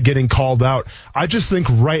 People are getting called out. I just think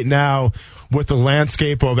right now, with the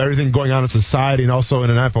landscape of everything going on in society and also in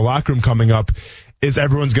an NFL locker room coming up, is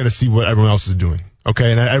everyone's going to see what everyone else is doing,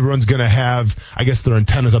 okay? And everyone's going to have, I guess, their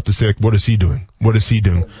antennas up to say, like, what is he doing? What is he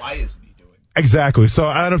doing? Well, why isn't he? Exactly. So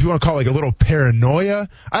I don't know if you want to call it like a little paranoia.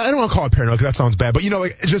 I don't want to call it paranoia because that sounds bad. But,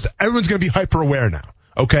 like, it's just everyone's going to be hyper aware now.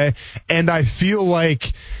 Okay. And I feel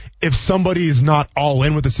like if somebody is not all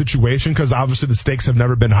in with the situation, because obviously the stakes have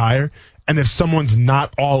never been higher, and if someone's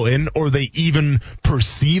not all in or they even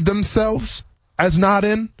perceive themselves as not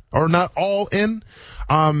in or not all in,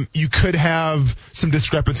 you could have some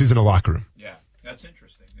discrepancies in a locker room. Yeah, that's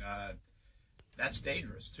interesting. That's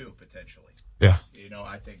dangerous, too, potentially. Yeah.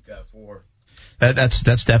 I think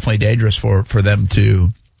that's definitely dangerous for them to,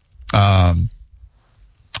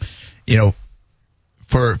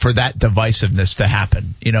 for that divisiveness to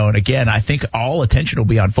happen, and again, I think all attention will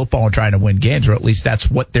be on football and trying to win games, or at least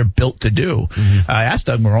that's what they're built to do. Mm-hmm. I asked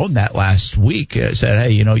Doug Marrone that last week. I said,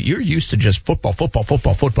 hey, you're used to just football.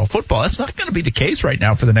 That's not going to be the case right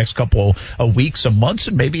now for the next couple of weeks, or months,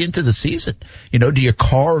 and maybe into the season. Do you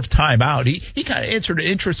carve time out? He kind of answered an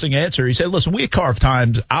interesting answer. He said, listen, we carve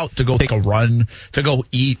times out to go take a run, to go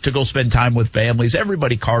eat, to go spend time with families.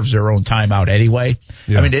 Everybody carves their own time out anyway.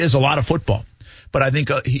 Yeah. I mean, it is a lot of football. But I think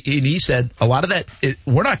he said a lot of that,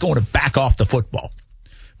 we're not going to back off the football.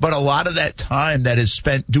 But a lot of that time that is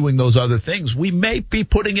spent doing those other things, we may be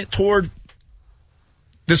putting it toward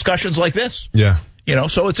discussions like this. Yeah.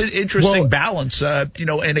 So it's an interesting balance, and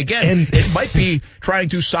again, it might be trying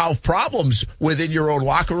to solve problems within your own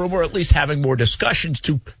locker room, or at least having more discussions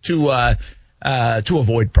to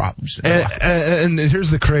avoid problems. And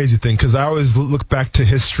here's the crazy thing, because I always look back to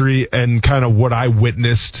history and kind of what I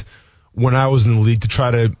witnessed when I was in the league to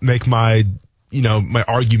try to make my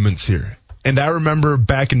arguments here. And I remember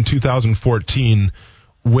back in 2014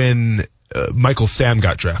 when Michael Sam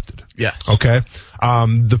got drafted. Yes. Okay.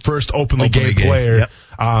 The first openly gay player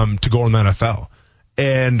to go in the NFL.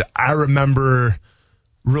 And I remember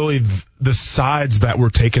really the sides that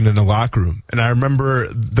were taken in the locker room. And I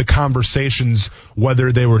remember the conversations,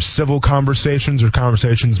 whether they were civil conversations or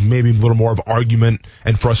conversations maybe a little more of argument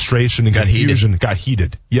and frustration and confusion. Got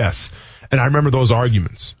heated. Yes. And I remember those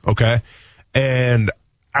arguments. Okay. And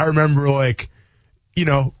I remember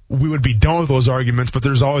we would be done with those arguments, but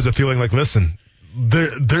there's always a feeling like, listen,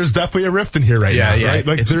 there's definitely a rift in here right now. Yeah. Right?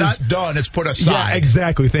 Like, it's not done. It's put aside. Yeah,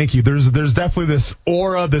 exactly. Thank you. There's definitely this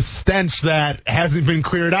aura, this stench that hasn't been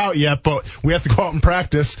cleared out yet, but we have to go out and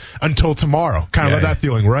practice until tomorrow. Kind of like that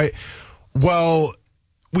feeling, right? Well,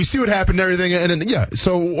 we see what happened and everything, and then,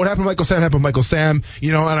 so what happened to Michael Sam happened to Michael Sam,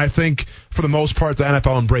 and I think for the most part the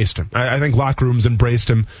NFL embraced him. I think locker rooms embraced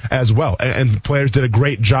him as well, and players did a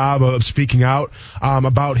great job of speaking out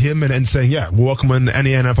about him and saying, welcome in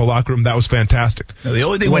any NFL locker room. That was fantastic. Now, the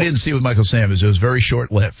only thing we didn't see with Michael Sam is it was very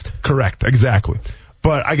short-lived. Correct, exactly.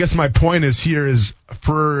 But I guess my point is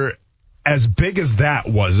for as big as that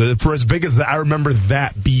was, for as big as I remember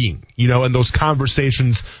that being, and those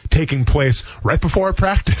conversations taking place right before a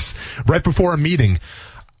practice, right before a meeting,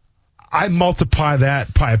 I multiply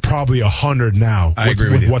that by probably 100 now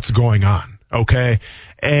with what's going on. Okay.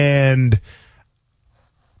 And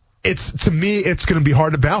to me, it's going to be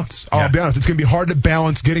hard to balance. I'll be honest. It's going to be hard to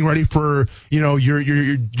balance getting ready for, your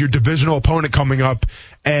divisional opponent coming up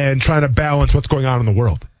and trying to balance what's going on in the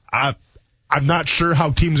world. I'm not sure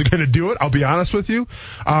how teams are going to do it. I'll be honest with you.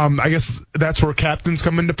 I guess that's where captains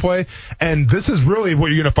come into play. And this is really what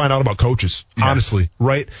you're going to find out about coaches, honestly,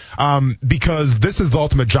 right? Because this is the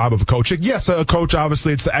ultimate job of a coach. Yes, a coach,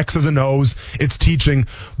 obviously, it's the X's and O's, it's teaching,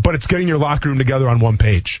 but it's getting your locker room together on one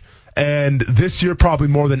page. And this year, probably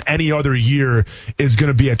more than any other year, is going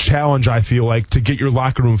to be a challenge, I feel like, to get your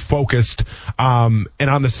locker room focused and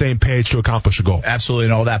on the same page to accomplish a goal. Absolutely.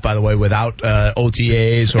 And all that, by the way, without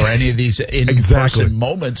OTAs or any of these in-person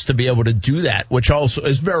moments to be able to do that, which also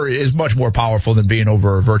is much more powerful than being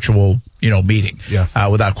over a virtual meeting,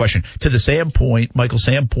 without question. To the Michael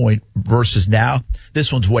Sam point versus now,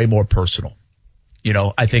 this one's way more personal.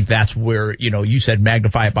 I think that's where, you said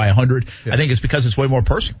magnify it by 100. I think it's because it's way more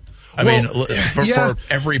personal. For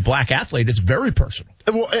every black athlete, it's very personal.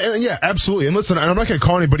 Well, yeah, absolutely. And listen, I'm not going to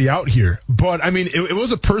call anybody out here, but it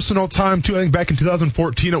was a personal time too. I think back in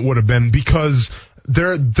 2014 it would have been, because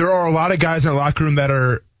there are a lot of guys in the locker room that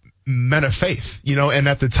are men of faith, and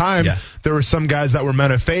at the time there were some guys that were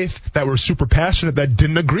men of faith that were super passionate that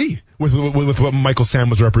didn't agree with what Michael Sam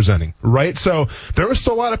was representing, right? So there was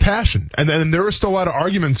still a lot of passion, and then there were still a lot of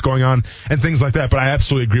arguments going on and things like that. But I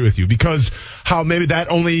absolutely agree with you, because how maybe that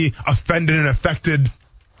only offended and affected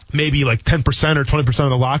maybe like 10% or 20% of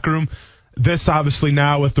the locker room. This obviously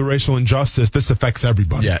now with the racial injustice, this affects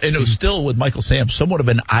everybody. Yeah, and it was still with Michael Sam somewhat of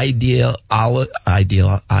an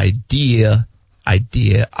ideological.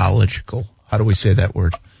 How do we say that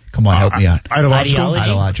word? Come on, help me out.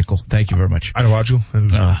 Ideological. Thank you very much. Ideological.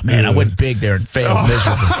 Man, I went big there and failed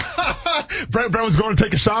miserably. Brent was going to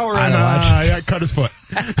take a shower and cut his foot.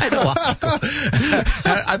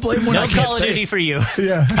 I blame when no I can't Call of Duty for you.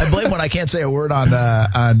 Yeah. I blame when I can't say a word on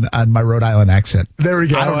my Rhode Island accent. There we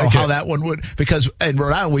go. I don't know how that one would, because in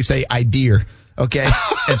Rhode Island we say idea. Okay,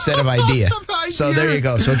 instead of idea. So there you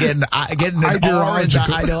go. So getting an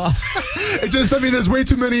ideological. It just, there's way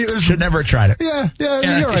too many. Should never have tried it. Yeah,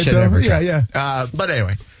 you're right though. Yeah. But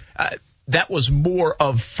anyway, that was more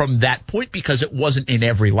of from that point, because it wasn't in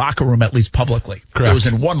every locker room, at least publicly. Correct. It was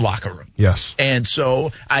in one locker room. Yes. And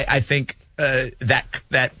so I think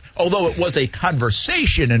that although it was a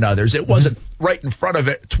conversation in others, it wasn't right in front of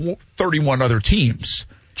it 31 other teams.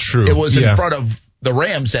 True. It was in front of the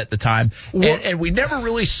Rams at the time, and we never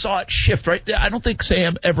really saw it shift, right? I don't think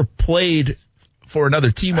Sam ever played for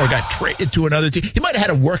another team or got traded to another team. He might have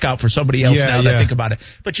had a workout for somebody else now that I think about it.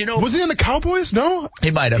 But, was he in the Cowboys? No?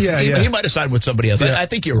 He might have. He might have signed with somebody else. I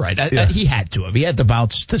think you're right. He had to have. He had to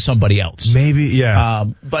bounce to somebody else. Maybe, yeah.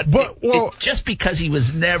 But just because he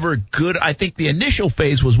was never good, I think the initial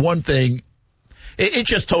phase was one thing. It's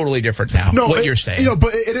just totally different now, what you're saying.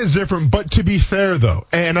 But it is different. But to be fair, though,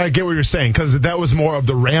 and I get what you're saying, because that was more of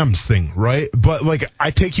the Rams thing, right? But,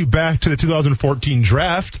 I take you back to the 2014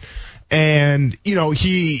 draft, and,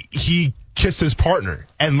 he kissed his partner.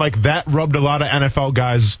 And, that rubbed a lot of NFL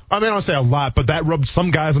guys. I don't say a lot, but that rubbed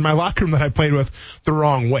some guys in my locker room that I played with the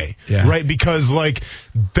wrong way. Yeah. Right? Because,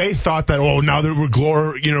 they thought that, now that we're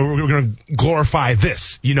going to glorify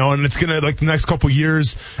this, and it's going to, the next couple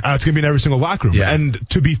years, it's going to be in every single locker room. Yeah. And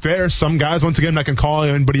to be fair, some guys, once again, I'm not going to call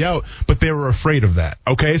anybody out, but they were afraid of that.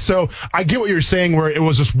 Okay? So I get what you're saying, where it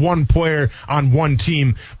was just one player on one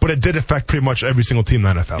team, but it did affect pretty much every single team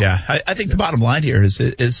in the NFL. Yeah. I think the bottom line here is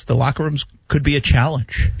the locker room's could be a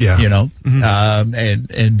challenge. Yeah.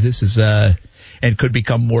 And this is and could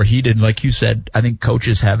become more heated. Like you said, I think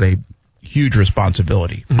coaches have a huge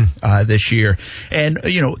responsibility this year. And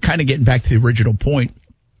kind of getting back to the original point,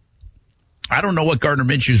 I don't know what Gardner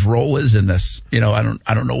Minshew's role is in this. I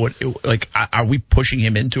don't know are we pushing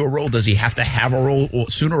him into a role? Does he have to have a role?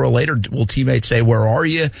 Sooner or later, will teammates say, where are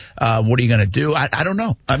you? What are you going to do? I don't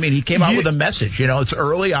know. I mean, he came out with a message. It's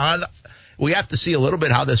early on. We have to see a little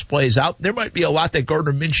bit how this plays out. There might be a lot that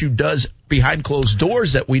Gardner Minshew does behind closed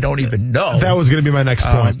doors that we don't even know. That was going to be my next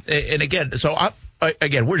point. And again,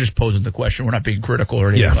 we're just posing the question. We're not being critical or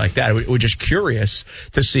anything like that. We're just curious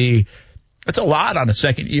to see. That's a lot on a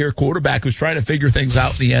second-year quarterback who's trying to figure things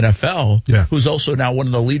out in the NFL, who's also now one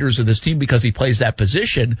of the leaders of this team because he plays that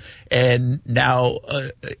position. And now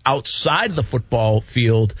outside the football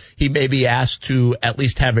field, he may be asked to at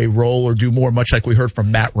least have a role or do more, much like we heard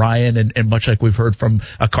from Matt Ryan and much like we've heard from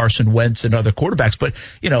Carson Wentz and other quarterbacks. But,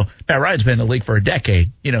 Matt Ryan's been in the league for a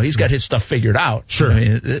decade. He's got his stuff figured out. Sure. I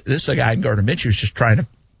mean, this is a guy in Gardner Minshew who's just trying to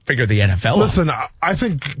figure the NFL Listen, I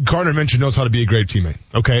think Gardner Minshew knows how to be a great teammate,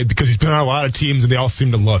 okay? Because he's been on a lot of teams and they all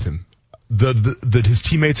seem to love him. His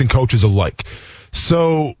teammates and coaches alike.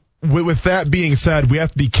 So with that being said, we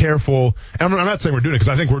have to be careful. And I'm not saying we're doing it because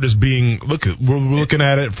I think we're just we're looking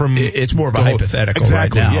at it from. It's more of a hypothetical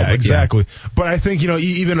exactly, right now. Yeah, exactly. But I think,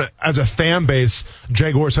 even as a fan base,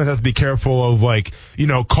 Jaguars fans have to be careful of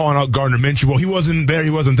calling out Gardner Minshew. Well, he wasn't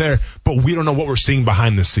there, but we don't know what we're seeing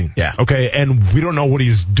behind the scene. Yeah. Okay. And we don't know what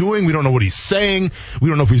he's doing. We don't know what he's saying. We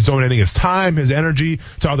don't know if he's donating his time, his energy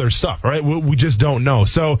to other stuff, right? We just don't know.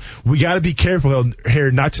 So we got to be careful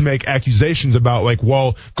here not to make accusations about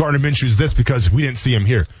Gardner Minshew's this because we didn't see him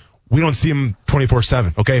here. We don't see him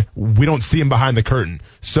 24/7, okay? We don't see him behind the curtain.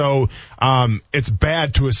 So it's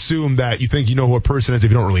bad to assume that you think you know who a person is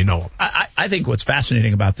if you don't really know him. I think what's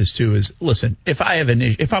fascinating about this too is, listen, if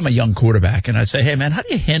I'm a young quarterback and I say, hey man, how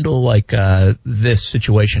do you handle this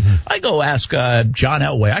situation? I go ask John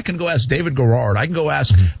Elway. I can go ask David Garrard. I can go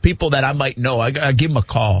ask people that I might know. I give them a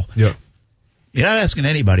call. Yeah. You're not asking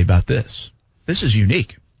anybody about this. This is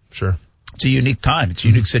unique. Sure. It's a unique time. It's a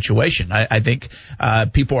unique situation. I think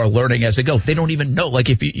people are learning as they go. They don't even know.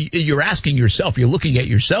 If you're asking yourself, you're looking at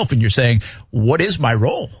yourself and you're saying, what is my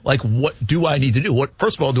role? What do I need to do? What,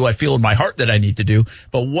 first of all, do I feel in my heart that I need to do?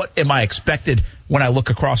 But what am I expected when I look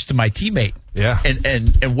across to my teammate? Yeah.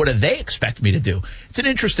 And what do they expect me to do? It's an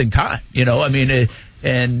interesting time,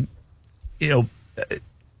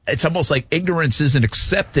 it's almost like ignorance isn't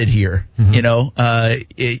accepted here,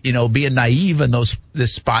 being naive in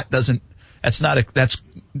this spot that's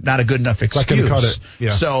not a good enough excuse. Cut it. Yeah.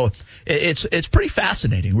 So it's pretty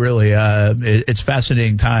fascinating, really. It's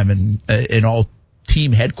fascinating time in all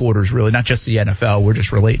team headquarters, really, not just the NFL. We're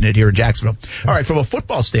just relating it here in Jacksonville. All right, from a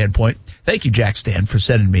football standpoint, thank you, Jack Stan, for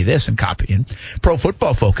sending me this and copying. Pro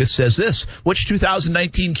Football Focus says this: which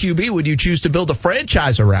 2019 QB would you choose to build a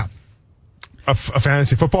franchise around? A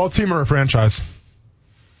fantasy football team or a franchise?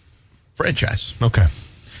 Franchise. Okay.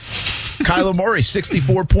 Kyler Murray,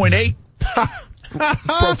 64.8.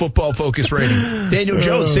 Pro Football Focus rating. Daniel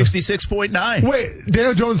Jones, 66.9. Wait,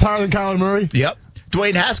 Daniel Jones is higher than Kyler Murray? Yep.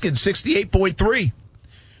 Dwayne Haskins, 68.3.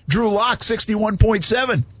 Drew Lock,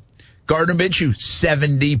 61.7. Gardner Minshew,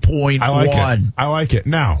 70.1. I like it.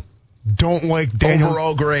 Now, don't like Daniel.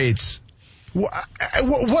 Overall grades. What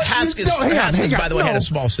Haskins, by the way, had a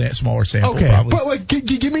smaller sample, okay, probably. But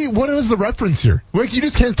give me what is the reference here? You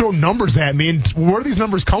just can't throw numbers at me. And where do these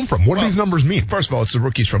numbers come from? What do these numbers mean? First of all, it's the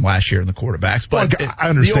rookies from last year and the quarterbacks. But I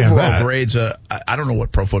understand the overall that. grades. I don't know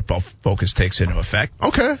what Pro Football Focus takes into effect.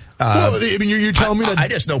 Okay. You're telling me that I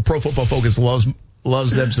just know Pro Football Focus loves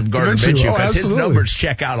them some Gardner Minshew because his numbers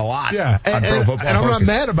check out a lot. Yeah, on Pro Football and I'm not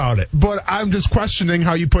mad about it, but I'm just questioning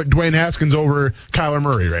how you put Dwayne Haskins over Kyler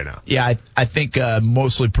Murray right now. Yeah, I think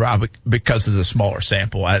mostly probably because of the smaller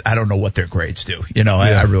sample. I don't know what their grades do.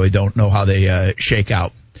 I really don't know how they shake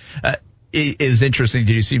out. It is interesting.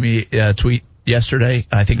 Did you see me tweet yesterday?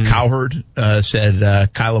 I think Cowherd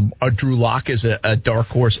said Drew Lock is a dark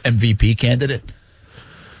horse MVP candidate.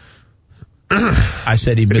 I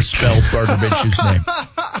said he misspelled Gardner Minshew's name.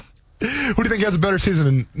 Who do you think has a better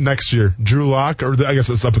season next year? Drew Lock, or I guess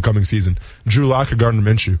this upcoming season? Drew Lock or Gardner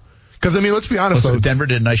Minshew? Because, let's be honest. Listen, Denver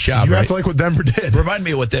did a nice job, You right? have to like what Denver did. Remind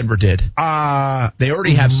me of what Denver did. They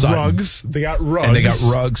already have Sutton. Ruggs. They got Ruggs. And they got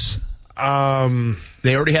Ruggs.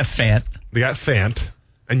 They already have Fant. They got Fant.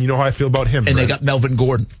 And you know how I feel about him, And they got Melvin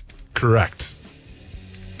Gordon. Correct.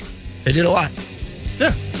 They did a lot.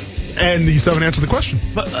 Yeah. And you still haven't answered the question.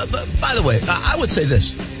 But by the way, I would say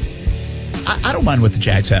this. I don't mind what the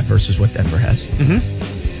Jags have versus what Denver has.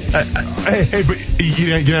 Mm-hmm. Hey, but you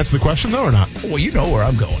can answer the question, though, or not? Well, you know where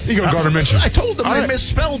I'm going. You go Gardner Minshew. I told them they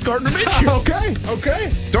misspelled Gardner Minshew.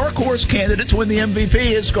 Okay. Dark horse candidate to win the MVP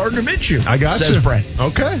is Gardner Minshew. I got says you. Brent.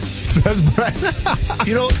 Okay, says Brent.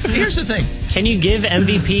 Here's the thing. Can you give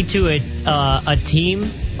MVP to a team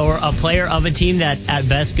or a player of a team that at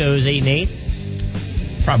best goes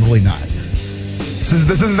 8-8? Probably not. This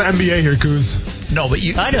isn't the NBA here, Kuz. No, but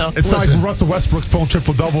I know. It's not like Russell Westbrook's pulling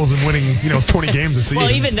triple doubles and winning 20 games a season.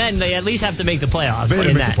 Well, even then, they at least have to make the playoffs. They in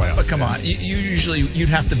make that. the playoffs. But come on, you'd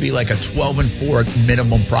have to be like a 12-4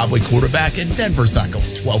 minimum probably quarterback, and Denver's not going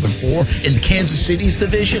 12-4 in Kansas City's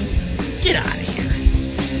division. Get out of here.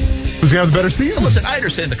 Who's gonna have the better season? Listen, I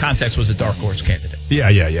understand the context was a dark horse candidate.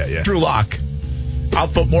 Yeah. Drew Lock. I'll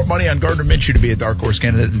put more money on Gardner Minshew to be a dark horse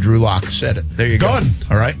candidate than Drew Lock said it. There you go. Done.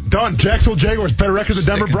 All right? Done. Jacksonville Jaguars, better record than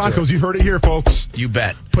Denver Broncos. You heard it here, folks. You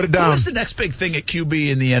bet. Put it down. What is the next big thing at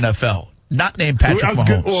QB in the NFL? Not named Patrick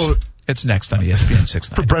Mahomes. Well, it's next on ESPN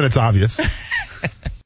 690. For Brent, it's obvious.